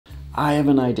I have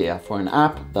an idea for an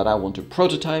app that I want to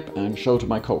prototype and show to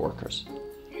my coworkers.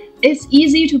 It's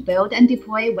easy to build and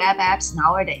deploy web apps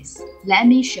nowadays. Let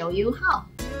me show you how.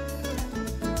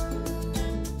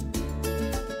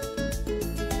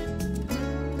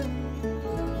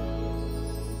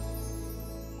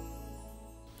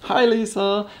 Hi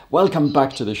Lisa, welcome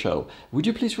back to the show. Would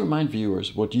you please remind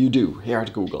viewers what you do here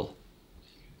at Google?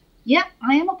 Yeah,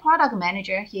 I am a product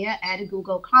manager here at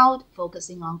Google Cloud,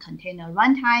 focusing on container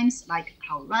runtimes like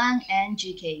Cloud Run and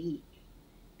GKE.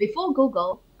 Before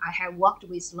Google, I have worked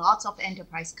with lots of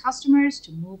enterprise customers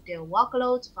to move their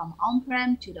workloads from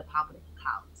on-prem to the public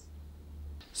clouds.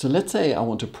 So let's say I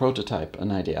want to prototype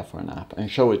an idea for an app and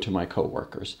show it to my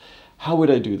coworkers. How would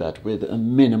I do that with a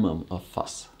minimum of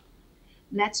fuss?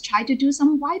 Let's try to do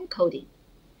some vibe coding.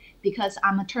 Because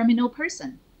I'm a terminal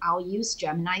person, I'll use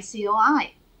Gemini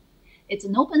CLI. It's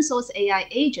an open source AI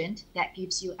agent that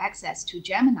gives you access to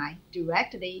Gemini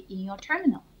directly in your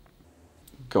terminal.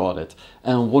 Got it.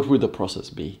 And what would the process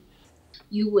be?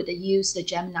 You would use the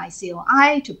Gemini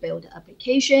CLI to build the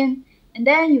application, and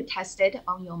then you test it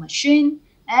on your machine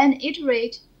and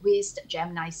iterate with the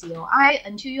Gemini CLI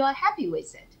until you are happy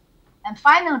with it. And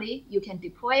finally, you can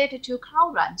deploy it to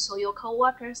Cloud Run so your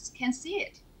coworkers can see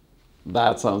it.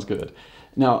 That sounds good.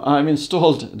 Now, I've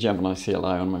installed Gemini CLI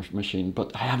on my machine,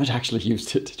 but I haven't actually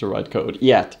used it to write code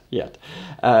yet.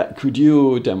 Could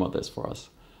you demo this for us?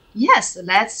 Yes,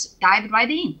 let's dive right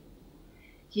in.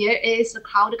 Here is the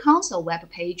Cloud Console web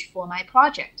page for my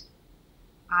project.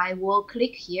 I will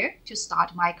click here to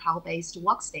start my cloud-based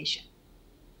workstation.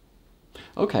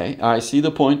 Okay, I see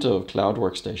the point of cloud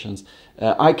workstations.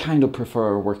 I kind of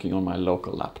prefer working on my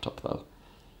local laptop though.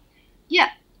 Yeah,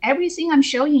 everything I'm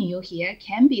showing you here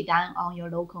can be done on your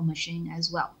local machine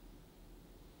as well.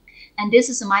 And this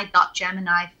is my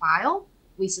 .gemini file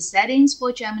with the settings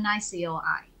for Gemini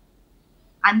CLI.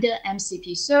 Under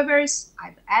MCP servers,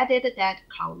 I've added that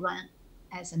Cloud Run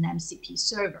as an MCP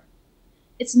server.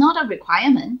 It's not a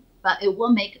requirement, but it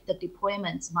will make the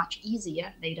deployments much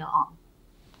easier later on.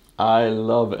 I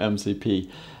love MCP.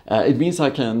 It means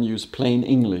I can use plain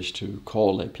English to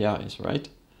call APIs, right?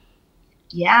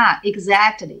 Yeah,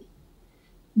 exactly.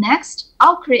 Next,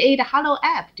 I'll create a Hello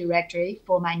App directory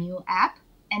for my new app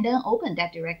and then open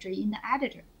that directory in the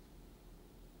editor.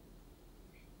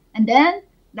 And then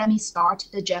let me start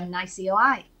the Gemini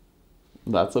CLI.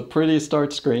 That's a pretty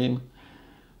start screen.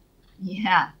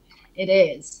 Yeah, it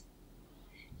is.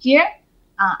 Here,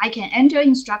 I can enter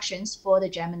instructions for the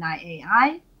Gemini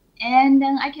AI, and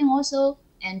then I can also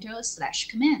enter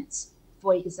 /commands,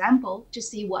 for example, to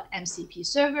see what MCP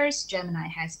servers Gemini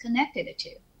has connected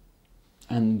to.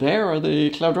 And there are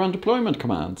the Cloud Run deployment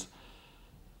commands.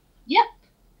 Yep,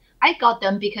 I got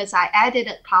them because I added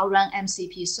a Cloud Run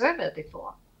MCP server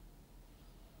before.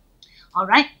 All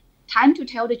right, time to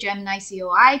tell the Gemini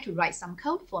CLI to write some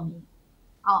code for me.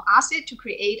 I'll ask it to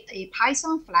create a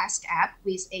Python Flask app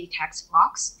with a text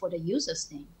box for the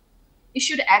user's name. It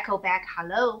should echo back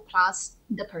hello plus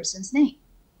the person's name.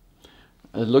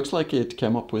 It looks like it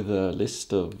came up with a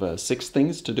list of 6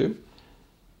 things to do.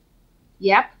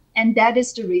 Yep, and that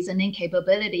is the reasoning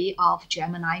capability of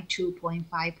Gemini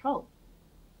 2.5 Pro.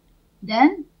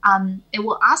 Then it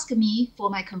will ask me for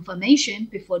my confirmation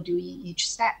before doing each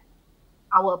step.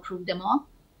 I will approve them all.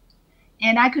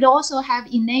 And I could also have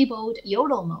enabled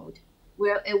YOLO mode,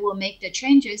 where it will make the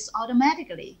changes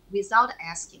automatically without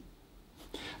asking.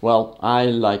 Well, I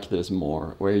like this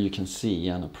more, where you can see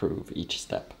and approve each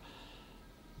step.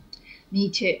 Me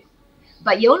too.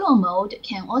 But YOLO mode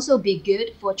can also be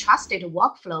good for trusted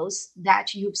workflows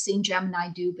that you've seen Gemini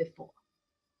do before.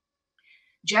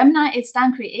 Gemini is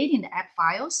done creating the app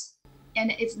files,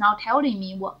 and it's now telling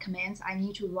me what commands I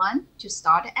need to run to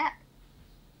start the app.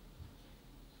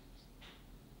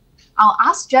 I'll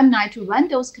ask Gemini to run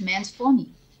those commands for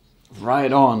me.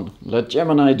 Right on. Let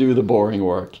Gemini do the boring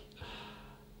work.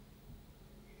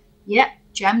 Yeah,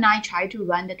 Gemini tried to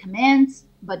run the commands,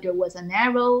 but there was an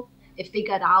error. It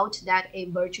figured out that a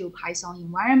virtual Python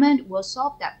environment will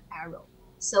solve that error,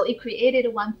 so it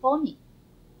created one for me.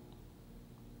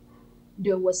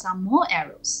 There were some more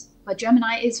errors, but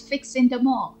Gemini is fixing them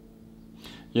all.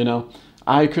 You know,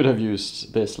 I could have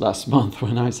used this last month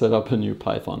when I set up a new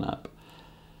Python app.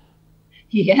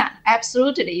 Yeah,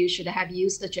 absolutely. You should have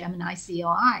used the Gemini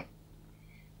CLI.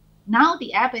 Now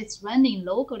the app is running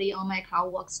locally on my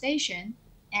cloud workstation,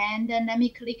 and then let me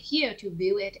click here to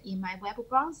view it in my web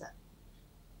browser.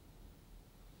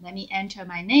 Let me enter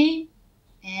my name,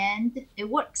 and it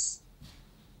works.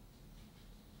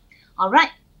 All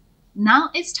right, now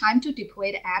it's time to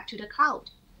deploy the app to the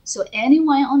cloud so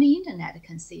anyone on the internet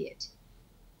can see it.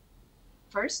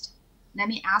 First, let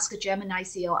me ask Gemini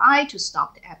CLI to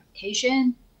stop the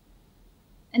application.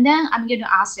 And then I'm going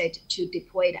to ask it to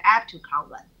deploy the app to Cloud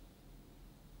Run.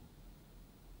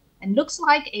 And looks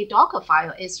like a Docker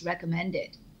file is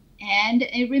recommended. And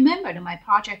it remembered my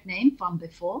project name from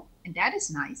before, and that is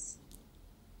nice.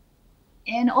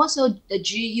 And also the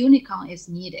G-Unicorn is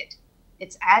needed.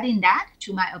 It's adding that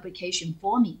to my application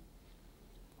for me.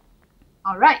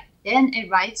 All right, then it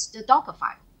writes the Docker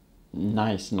file.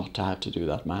 Nice not to have to do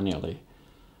that manually.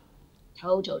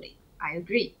 Totally, I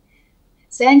agree.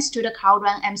 Thanks to the Cloud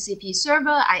Run MCP Server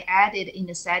I added in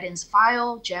the settings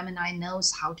file, Gemini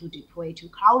knows how to deploy to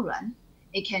Cloud Run.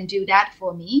 It can do that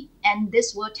for me, and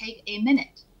this will take a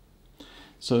minute.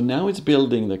 So now it's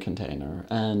building the container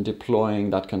and deploying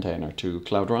that container to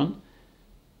Cloud Run?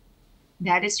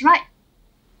 That is right.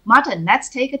 Martin, let's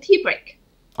take a tea break.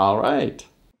 All right.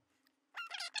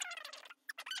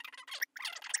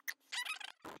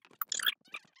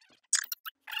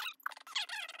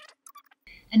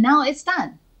 And now it's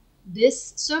done.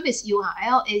 This service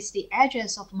URL is the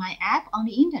address of my app on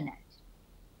the internet.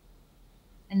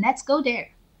 And let's go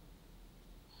there.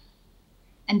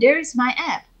 And there is my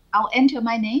app. I'll enter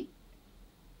my name.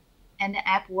 And the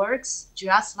app works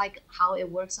just like how it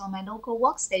works on my local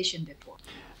workstation before.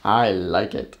 I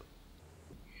like it.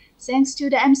 Thanks to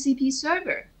the MCP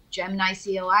server, Gemini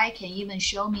CLI can even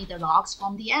show me the logs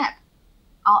from the app.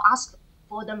 I'll ask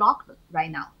for the log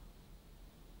right now.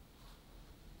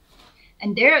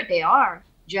 And there they are.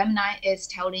 Gemini is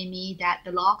telling me that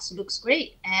the logs looks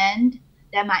great and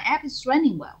that my app is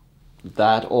running well.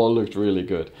 That all looked really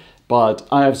good. But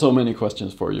I have so many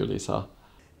questions for you, Lisa.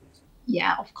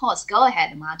 Yeah, of course. Go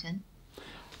ahead, Martin.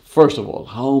 First of all,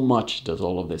 how much does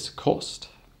all of this cost?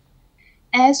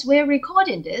 As we're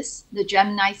recording this, the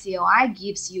Gemini CLI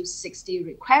gives you 60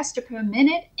 requests per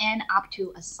minute and up to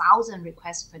 1,000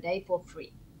 requests per day for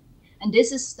free. And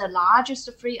this is the largest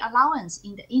free allowance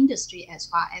in the industry as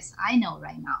far as I know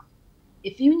right now.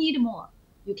 If you need more,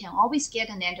 you can always get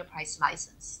an enterprise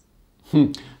license.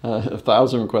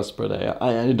 1,000 requests per day.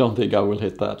 I don't think I will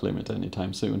hit that limit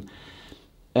anytime soon.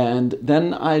 And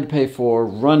then I'd pay for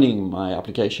running my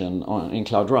application in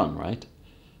Cloud Run, right?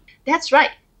 That's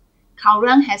right. Cloud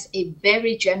Run has a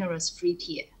very generous free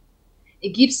tier. It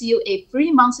gives you a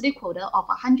free monthly quota of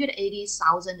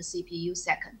 180,000 CPU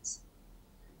seconds,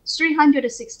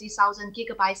 360,000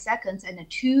 gigabyte seconds, and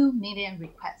 2 million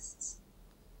requests.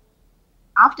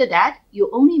 After that, you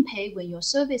only pay when your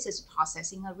service is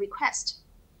processing a request.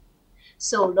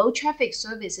 So low traffic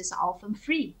services are often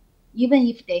free, even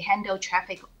if they handle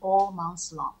traffic all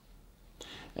months long.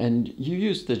 And you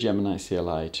use the Gemini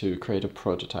CLI to create a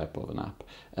prototype of an app.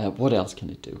 What else can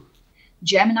it do?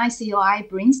 Gemini CLI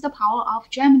brings the power of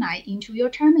Gemini into your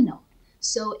terminal,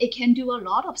 so it can do a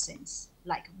lot of things,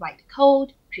 like write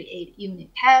code, create unit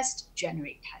tests,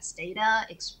 generate test data,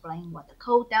 explain what the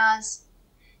code does.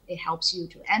 It helps you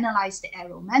to analyze the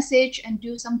error message and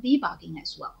do some debugging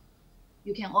as well.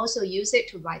 You can also use it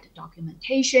to write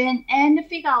documentation and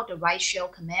figure out the right shell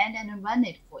command and run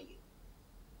it for you.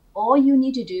 All you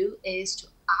need to do is to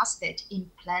ask it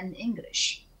in plain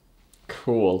English.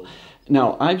 Cool.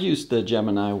 Now, I've used the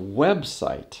Gemini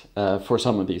website for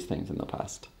some of these things in the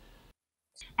past.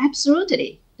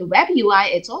 Absolutely. The web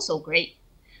UI is also great.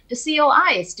 The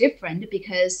CLI is different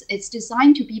because it's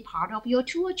designed to be part of your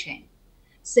tool chain.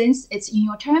 Since it's in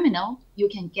your terminal, you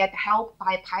can get help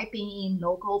by piping in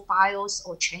local files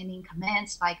or training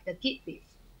commands like the git diff,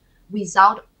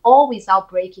 without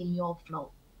breaking your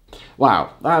flow.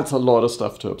 Wow, that's a lot of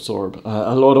stuff to absorb.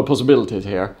 A lot of possibilities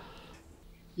here.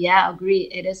 Yeah,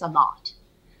 agree, it is a lot.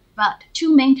 But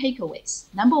two main takeaways.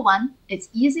 Number one, it's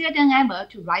easier than ever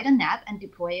to write an app and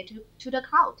deploy it to the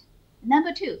cloud.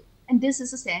 Number two, and this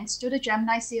is thanks to the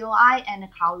Gemini CLI and the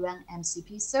Cloud Run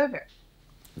MCP Server.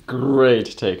 Great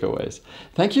takeaways.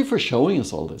 Thank you for showing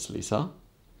us all this, Lisa.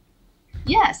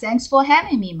 Yeah, thanks for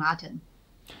having me, Martin.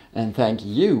 And thank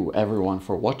you, everyone,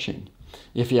 for watching.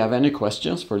 If you have any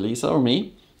questions for Lisa or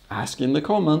me, ask in the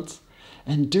comments.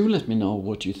 And do let me know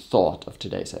what you thought of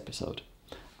today's episode.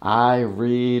 I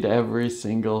read every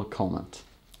single comment.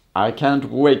 I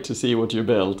can't wait to see what you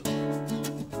build.